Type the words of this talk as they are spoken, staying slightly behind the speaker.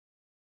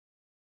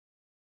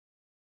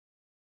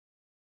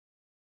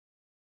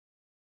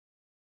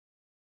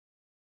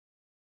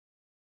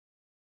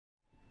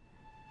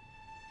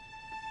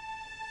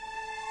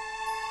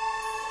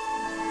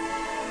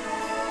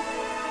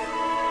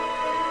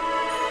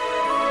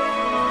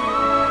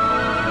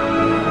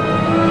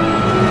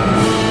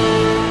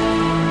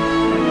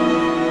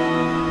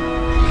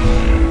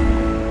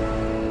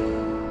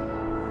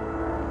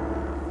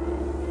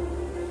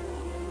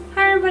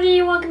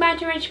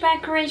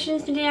Flashback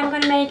Creations. Today I'm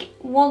going to make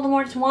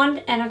Voldemort's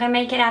wand and I'm going to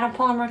make it out of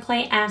polymer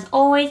clay as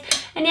always.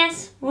 And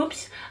yes,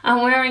 whoops,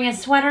 I'm wearing a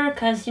sweater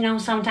because, you know,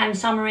 sometimes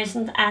summer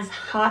isn't as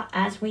hot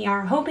as we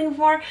are hoping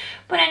for.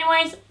 But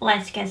anyways,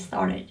 let's get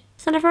started.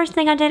 So the first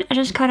thing I did, I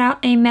just cut out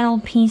a metal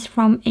piece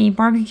from a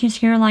barbecue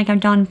skewer like I've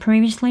done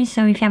previously.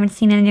 So if you haven't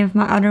seen any of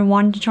my other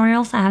wand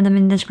tutorials, I have them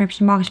in the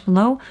description box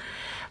below.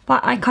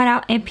 But I cut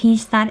out a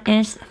piece that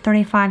is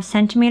 35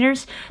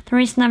 centimeters. The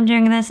reason I'm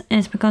doing this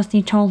is because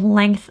the total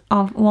length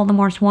of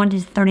Voldemort's wand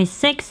is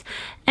 36.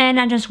 And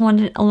I just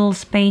wanted a little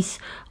space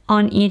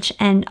on each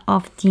end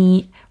of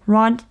the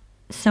rod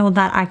so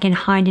that I can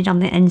hide it on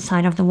the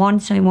inside of the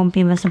wand so it won't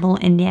be visible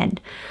in the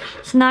end.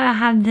 So now I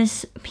have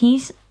this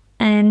piece.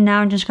 And now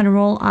I'm just going to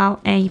roll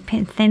out a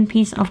thin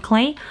piece of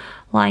clay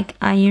like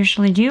I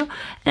usually do. And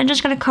I'm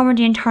just going to cover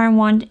the entire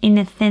wand in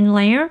a thin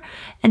layer.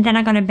 And then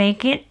I'm going to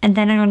bake it. And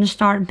then I'm going to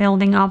start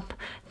building up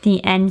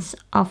the ends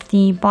of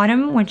the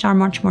bottom, which are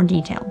much more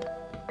detailed.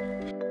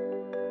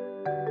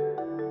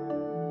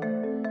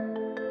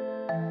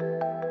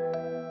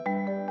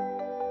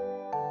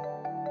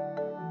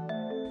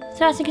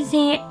 So as you can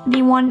see,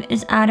 the wand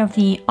is out of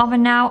the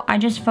oven now. I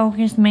just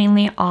focused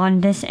mainly on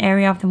this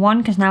area of the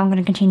wand because now I'm going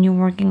to continue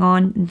working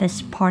on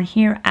this part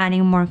here,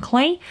 adding more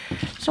clay.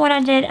 So what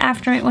I did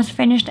after it was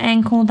finished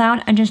and cooled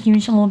down, I just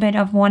used a little bit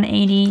of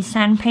 180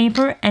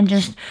 sandpaper and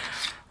just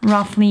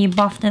roughly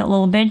buffed it a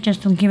little bit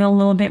just to give it a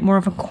little bit more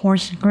of a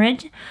coarse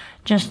grit,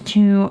 just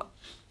to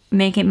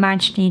make it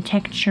match the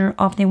texture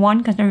of the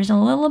wand, because there is a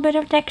little bit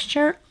of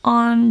texture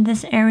on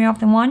this area of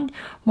the wand,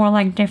 more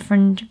like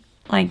different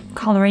like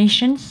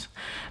colorations.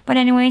 But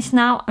anyways,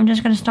 now I'm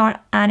just going to start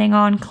adding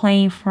on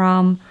clay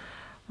from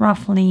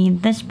roughly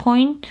this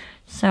point,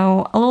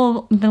 so a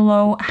little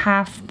below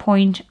half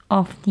point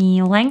of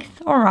the length,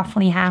 or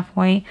roughly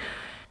halfway.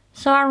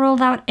 So I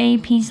rolled out a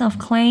piece of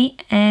clay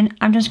and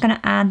I'm just going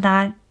to add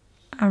that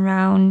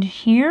around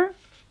here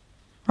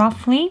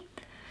roughly,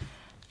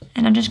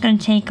 and I'm just going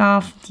to take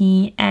off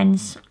the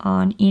ends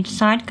on each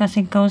side because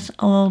it goes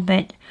a little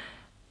bit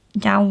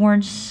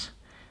downwards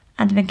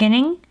at the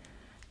beginning.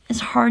 It's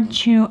hard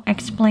to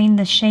explain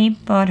the shape,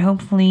 but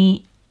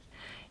hopefully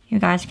you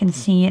guys can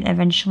see it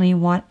eventually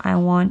what I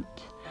want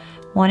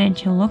it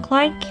to look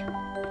like.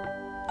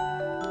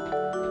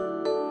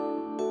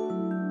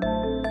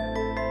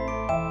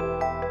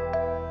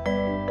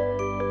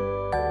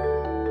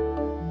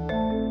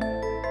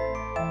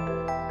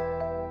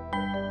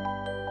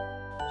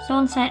 So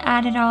once I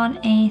added on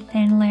a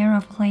thin layer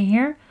of clay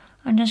here,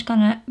 I'm just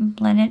gonna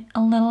blend it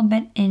a little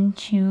bit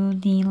into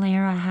the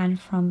layer I had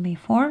from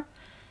before.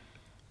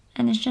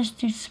 And it's just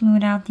to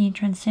smooth out the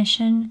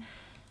transition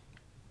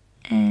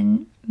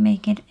and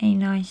make it a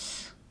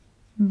nice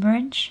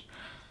bridge.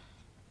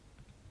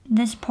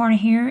 This part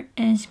here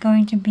is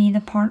going to be the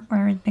part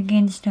where it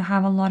begins to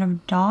have a lot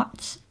of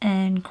dots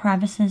and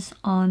crevices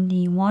on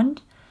the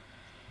wand.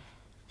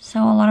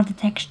 So a lot of the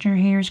texture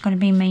here is going to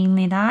be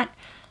mainly that.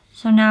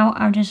 So now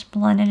I've just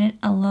blended it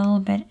a little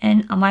bit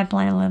in. I might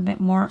blend it a little bit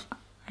more.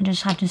 I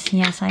just have to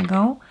see as I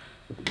go.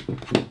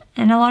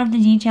 And a lot of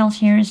the details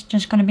here is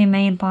just going to be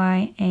made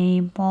by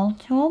a ball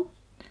tool.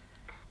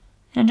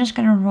 And I'm just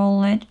going to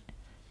roll it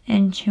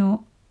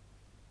into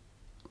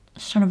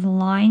sort of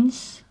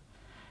lines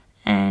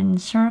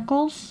and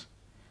circles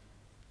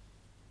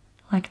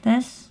like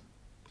this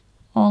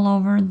all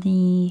over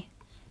the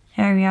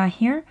area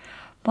here.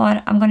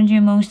 But I'm going to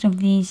do most of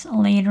these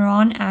later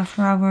on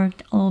after I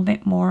worked a little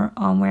bit more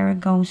on where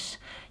it goes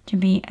to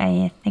be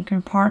a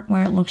thicker part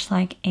where it looks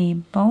like a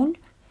bone.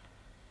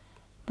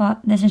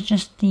 But this is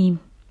just the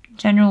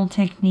general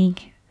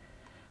technique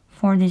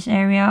for this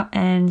area,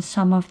 and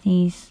some of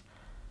these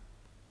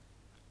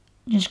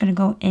just gonna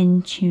go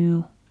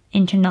into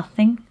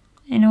nothing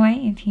in a way,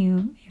 if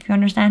you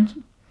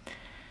understand.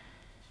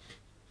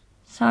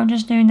 So I'm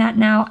just doing that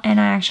now, and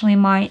I actually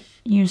might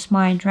use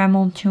my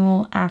Dremel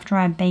tool after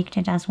I baked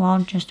it as well,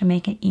 just to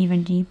make it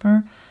even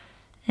deeper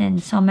in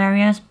some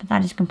areas, but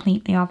that is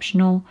completely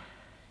optional.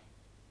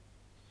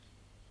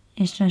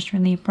 It's just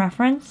really a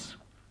preference.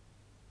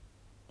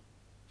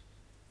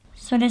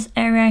 So this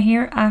area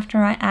here,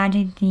 after I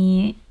added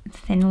the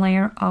thin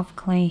layer of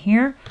clay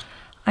here,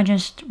 I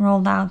just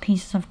rolled out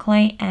pieces of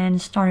clay and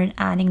started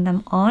adding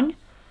them on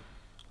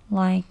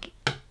like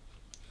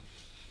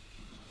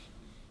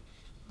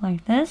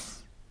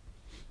this.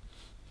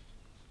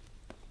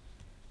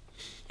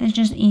 It's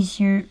just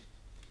easier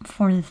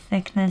for the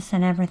thickness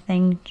and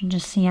everything to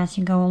just see as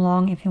you go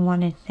along if you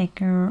want it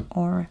thicker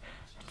or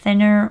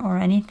thinner or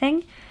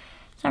anything.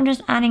 So I'm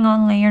just adding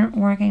on layer,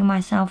 working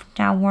myself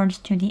downwards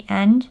to the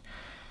end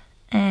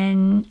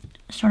and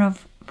sort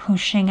of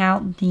pushing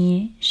out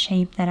the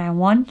shape that I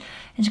want.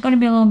 It's going to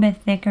be a little bit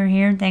thicker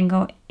here, then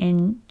go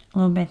in a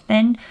little bit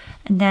thin,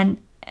 and then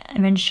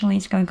eventually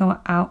it's going to go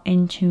out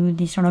into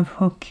the sort of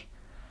hook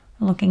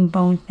looking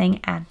bone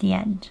thing at the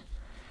end.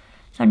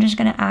 So I'm just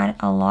going to add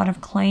a lot of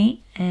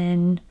clay,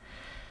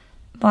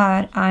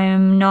 but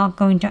I'm not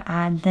going to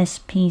add this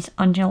piece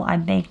until I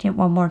baked it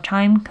one more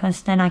time,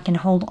 because then I can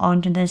hold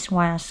on to this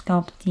while I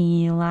sculpt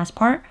the last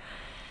part.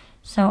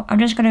 So I'm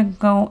just gonna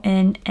go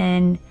in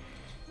and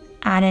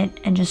add it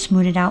and just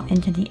smooth it out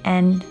into the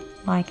end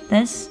like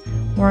this.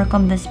 Work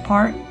on this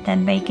part,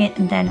 then bake it,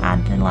 and then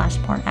add the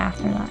last part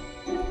after that.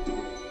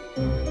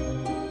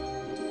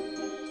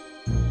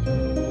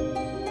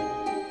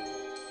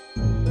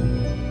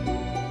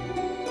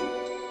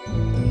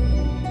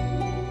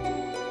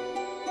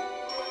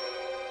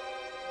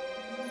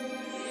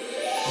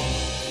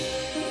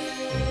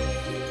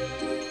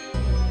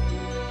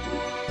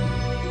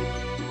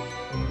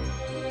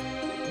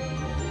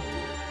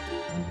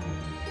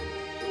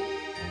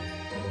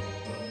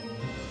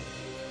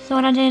 So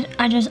what I did,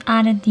 I just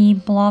added the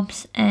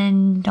blobs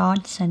and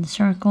dots and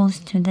circles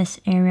to this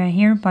area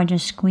here by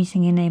just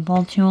squeezing in a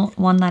ball tool,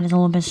 one that is a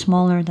little bit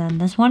smaller than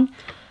this one,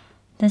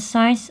 this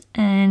size,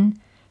 and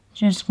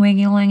just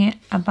wiggling it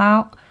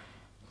about,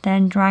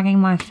 then dragging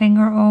my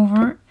finger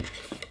over,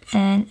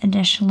 and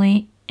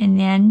additionally in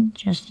the end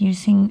just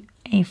using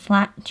a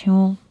flat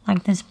tool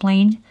like this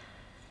blade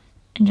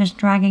and just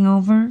dragging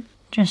over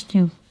just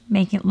to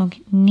make it look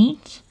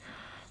neat.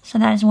 So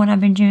that is what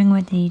I've been doing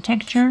with the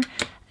texture.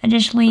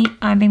 Additionally,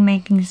 I've been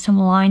making some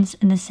lines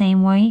in the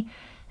same way,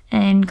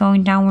 and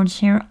going downwards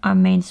here, I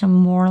made some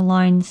more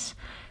lines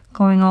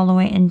going all the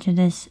way into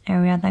this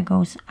area that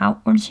goes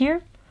outwards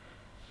here.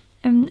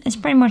 And it's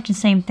pretty much the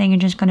same thing, you're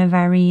just going to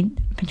vary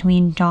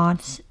between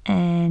dots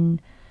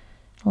and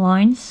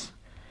lines.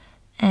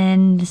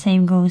 And the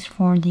same goes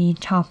for the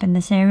top in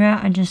this area.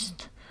 I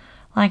just,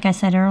 like I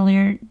said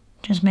earlier,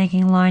 just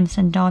making lines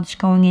and dots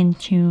going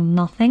into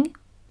nothing.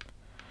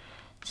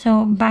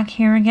 So back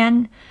here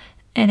again,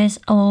 it is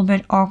a little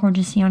bit awkward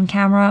to see on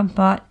camera,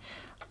 but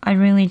I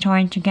really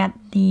tried to get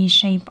the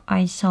shape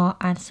I saw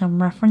at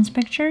some reference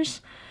pictures.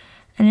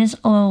 It is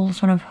a little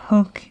sort of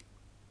hook,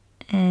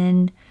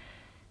 and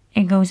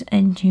it goes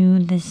into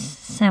this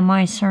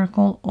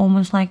semicircle,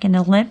 almost like an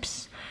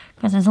ellipse,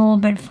 because it's a little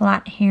bit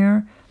flat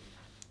here.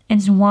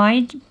 It's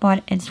wide,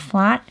 but it's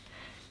flat.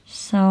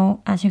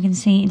 So as you can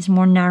see, it's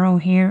more narrow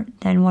here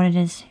than what it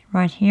is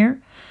right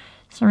here.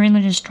 So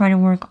really just try to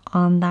work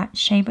on that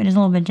shape. It is a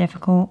little bit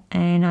difficult,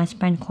 and I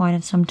spent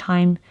quite some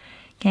time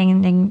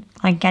getting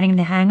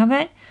the hang of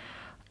it.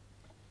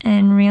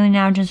 And really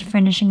now just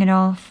finishing it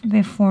off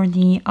before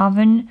the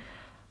oven.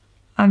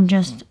 I'm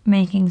just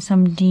making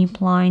some deep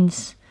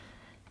lines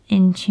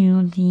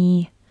into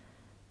the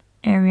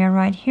area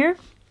right here.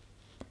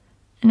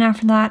 And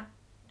after that,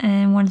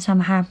 and once I'm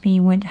happy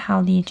with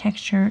how the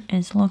texture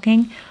is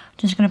looking, I'm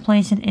just going to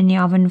place it in the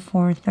oven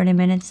for 30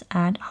 minutes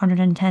at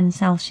 110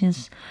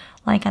 Celsius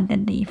like I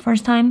did the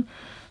first time,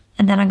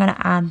 and then I'm going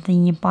to add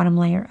the bottom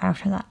layer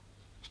after that.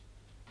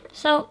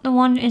 So the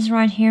one is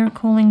right here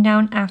cooling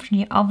down after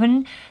the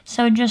oven,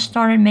 so I just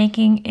started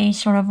making a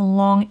sort of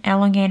long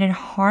elongated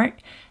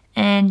heart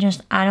and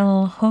just add a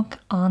little hook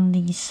on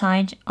the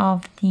side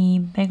of the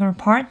bigger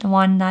part, the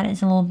one that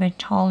is a little bit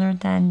taller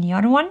than the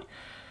other one.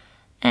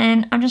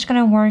 And I'm just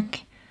going to work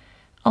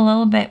a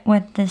little bit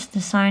with this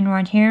design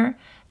right here,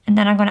 and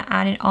then I'm going to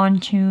add it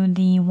onto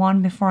the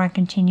wand before I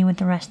continue with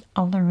the rest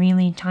of the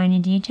really tiny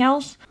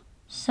details.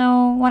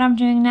 So what I'm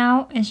doing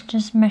now is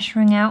just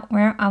measuring out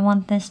where I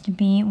want this to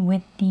be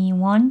with the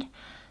wand.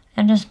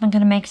 I'm just going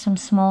to make some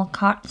small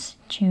cuts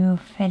to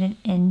fit it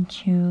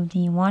into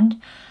the wand.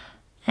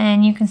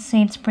 And you can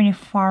see it's pretty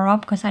far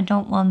up because I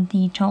don't want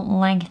the total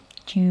length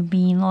to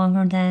be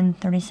longer than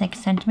 36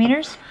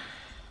 centimeters.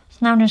 So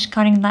now I'm just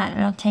cutting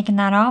that, taking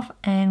that off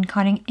and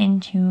cutting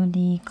into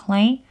the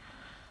clay.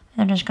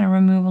 I'm just going to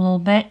remove a little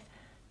bit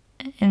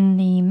in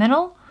the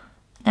middle.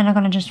 Then I'm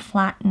going to just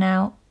flatten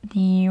out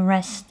the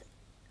rest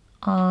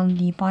on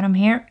the bottom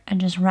here and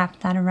just wrap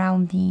that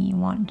around the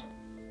wand.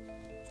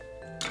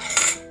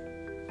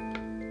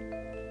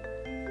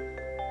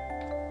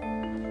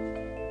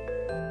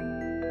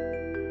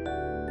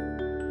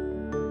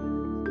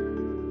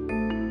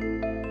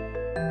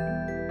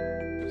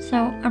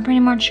 So I've pretty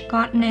much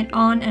gotten it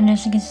on, and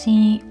as you can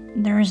see,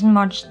 there isn't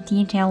much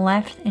detail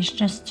left. It's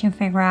just to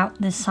figure out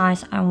the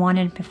size I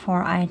wanted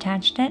before I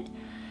attached it.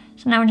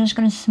 So now I'm just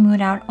going to smooth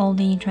out all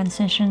the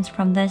transitions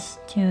from this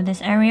to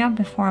this area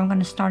before I'm going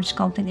to start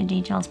sculpting the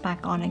details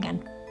back on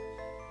again.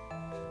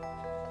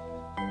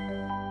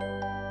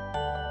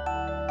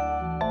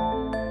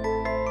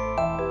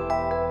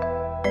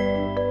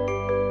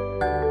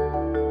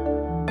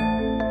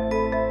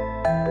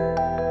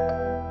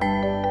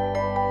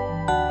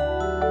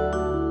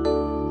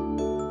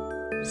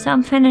 So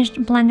I'm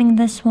finished blending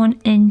this one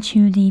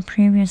into the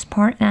previous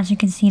part, and as you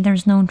can see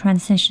there's no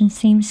transition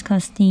seams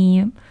because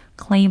the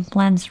clay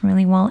blends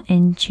really well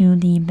into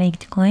the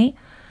baked clay.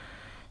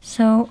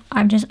 So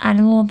I've just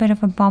added a little bit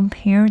of a bump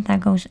here that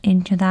goes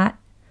into that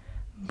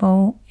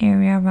bow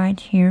area right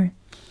here,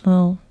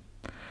 little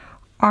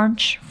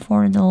arch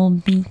for the little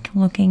beak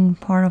looking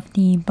part of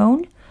the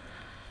bone.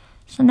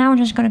 So now we're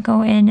just going to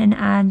go in and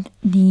add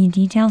the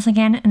details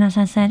again, and as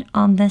I said,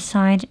 on this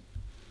side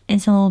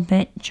it's a little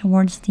bit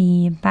towards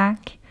the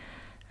back,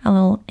 a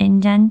little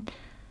indent.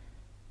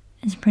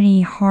 It's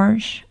pretty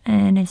harsh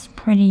and it's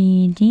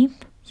pretty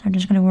deep, so I'm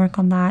just going to work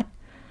on that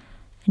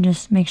and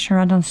just make sure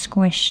I don't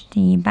squish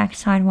the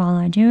backside while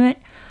I do it.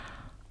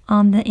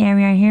 On the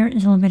area here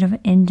is a little bit of an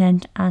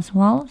indent as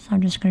well, so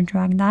I'm just going to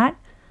drag that.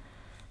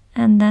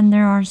 And then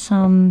there are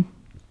some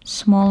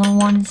smaller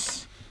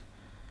ones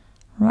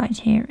right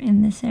here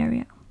in this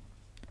area.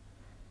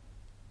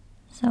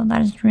 So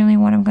that is really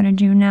what I'm going to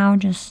do now,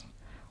 just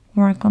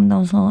work on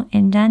those little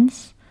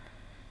indents.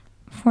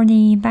 For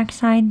the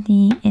backside,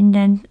 the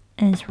indent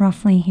is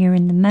roughly here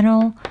in the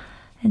middle.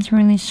 It's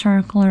really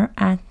circular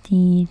at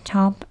the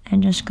top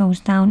and just goes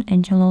down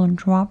into a little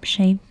drop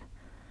shape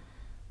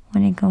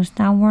when it goes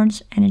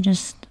downwards, and it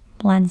just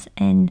blends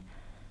in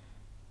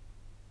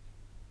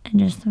and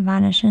just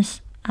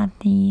vanishes at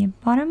the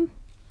bottom.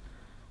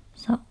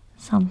 So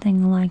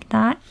something like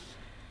that.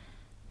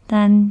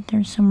 Then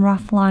there's some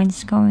rough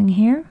lines going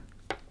here.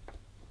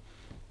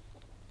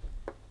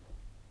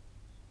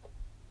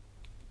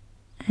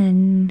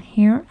 And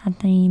here at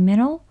the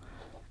middle.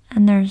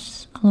 And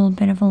there's a little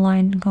bit of a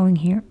line going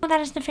here. So that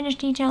is the finished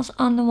details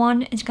on the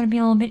wand. It's going to be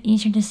a little bit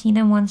easier to see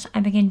them once I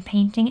begin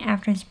painting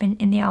after it's been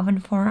in the oven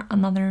for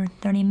another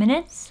 30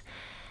 minutes.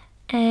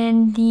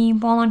 And the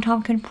ball on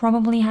top could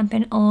probably have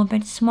been a little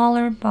bit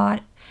smaller,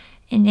 but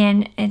in the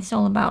end it's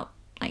all about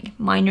like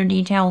minor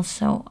details,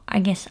 so I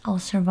guess I'll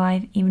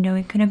survive even though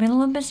it could have been a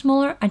little bit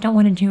smaller. I don't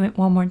want to do it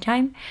one more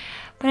time.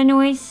 But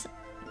anyways,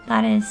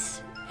 that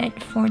is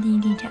it for the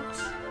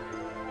details.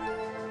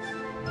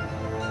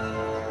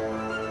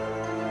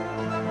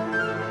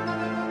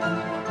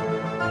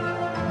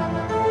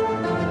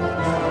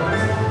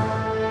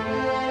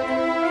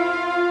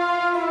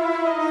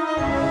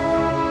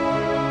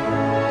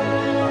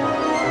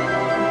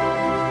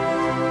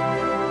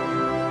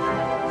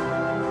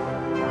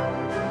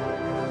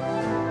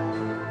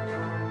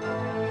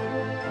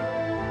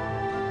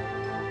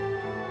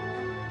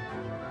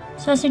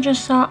 So as you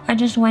just saw, I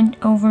just went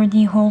over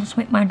the holes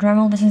with my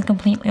Dremel. This is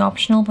completely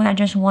optional, but I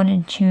just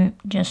wanted to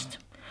just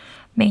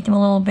make them a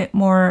little bit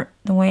more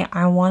the way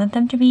I wanted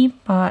them to be,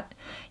 but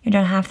you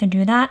don't have to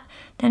do that.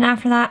 Then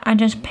after that, I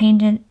just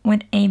painted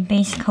with a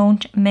base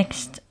coat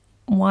mixed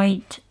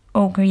white,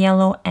 ochre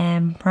yellow,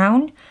 and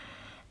brown.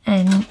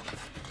 And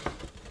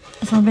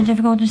it's a little bit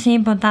difficult to see,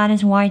 but that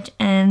is white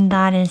and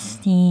that is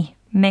the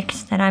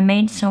mix that I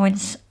made. So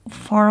it's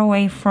far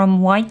away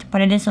from white,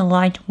 but it is a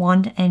light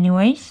wand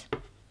anyways.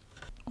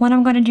 What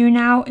I'm going to do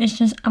now is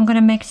just, I'm going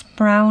to mix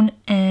brown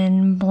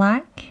and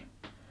black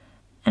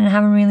and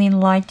have a really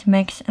light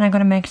mix, and I'm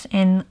going to mix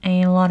in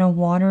a lot of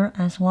water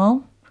as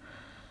well.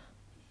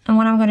 And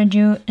what I'm going to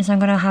do is I'm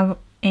going to have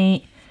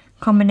a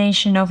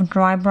combination of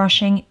dry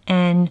brushing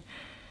and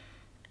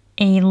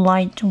a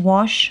light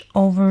wash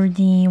over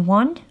the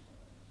wand.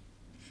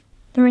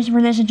 The reason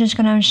for this is just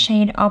going to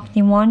shade up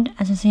the wand.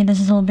 As you see, this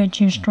is a little bit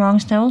too strong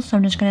still, so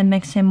I'm just going to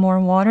mix in more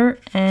water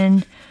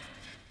and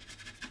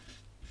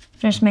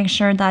just make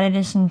sure that it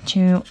isn't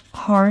too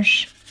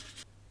harsh.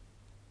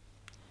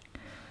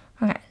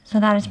 Okay, so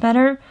that is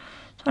better.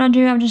 So what I'll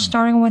do, I'm just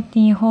starting with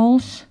the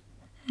holes,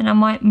 and I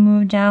might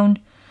move down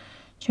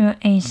to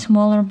a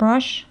smaller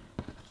brush.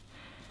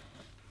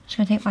 Just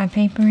gonna take my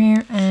paper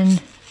here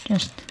and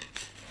just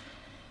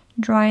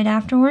dry it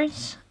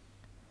afterwards.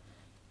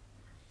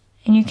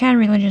 And you can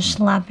really just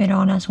slap it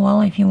on as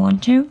well if you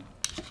want to.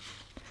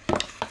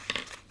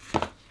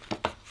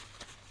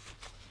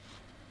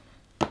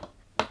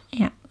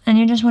 And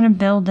you just want to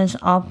build this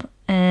up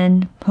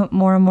and put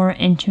more and more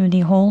into the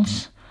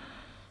holes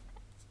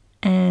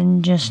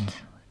and just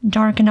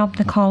darken up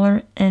the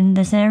color in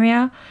this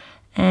area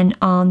and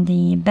on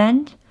the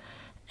bend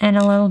and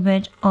a little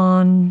bit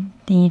on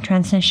the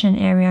transition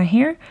area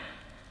here.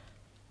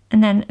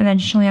 And then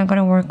eventually I'm going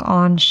to work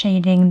on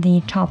shading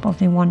the top of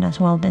the wand as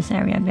well, this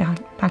area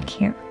back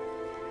here.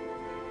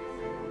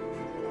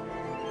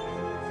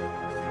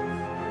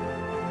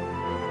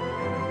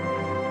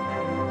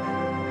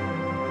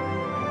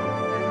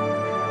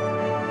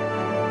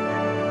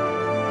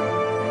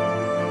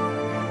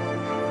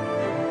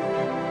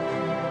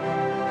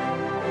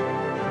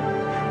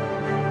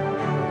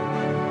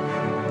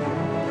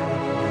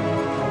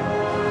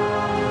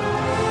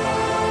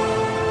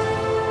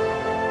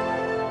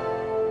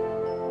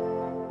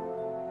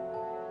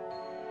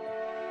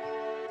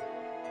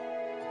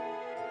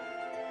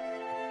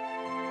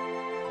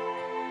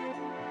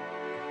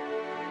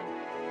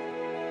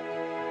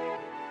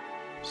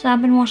 So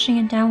I've been washing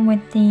it down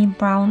with the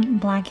brown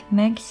black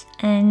mix,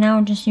 and now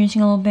I'm just using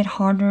a little bit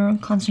harder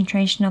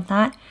concentration of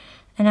that,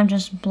 and I'm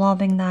just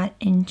blobbing that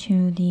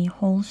into the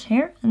holes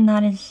here, and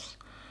that is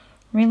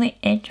really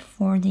it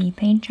for the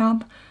paint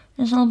job.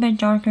 There's a little bit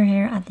darker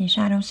here at the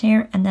shadows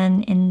here, and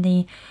then in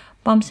the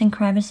bumps and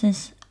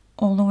crevices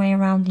all the way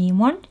around the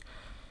wand.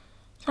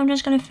 So I'm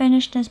just going to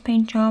finish this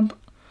paint job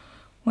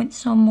with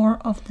some more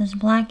of this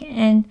black,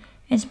 and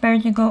it's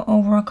better to go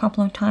over a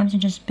couple of times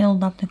and just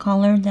build up the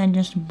color than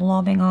just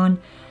blobbing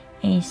on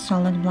a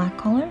solid black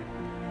color.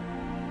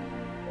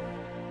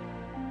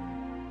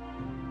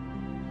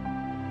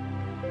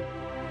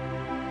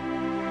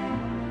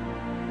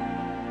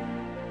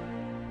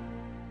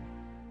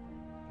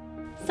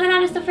 So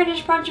that is the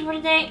finished project for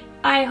today.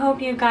 I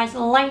hope you guys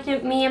liked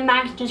it. Me and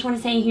Max just want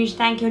to say a huge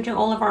thank you to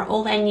all of our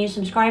old and new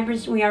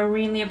subscribers. We are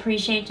really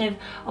appreciative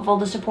of all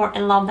the support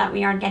and love that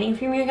we are getting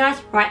from you guys.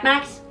 Right,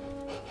 Max?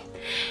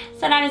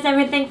 So that is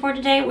everything for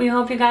today. We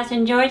hope you guys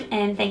enjoyed,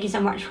 and thank you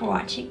so much for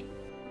watching.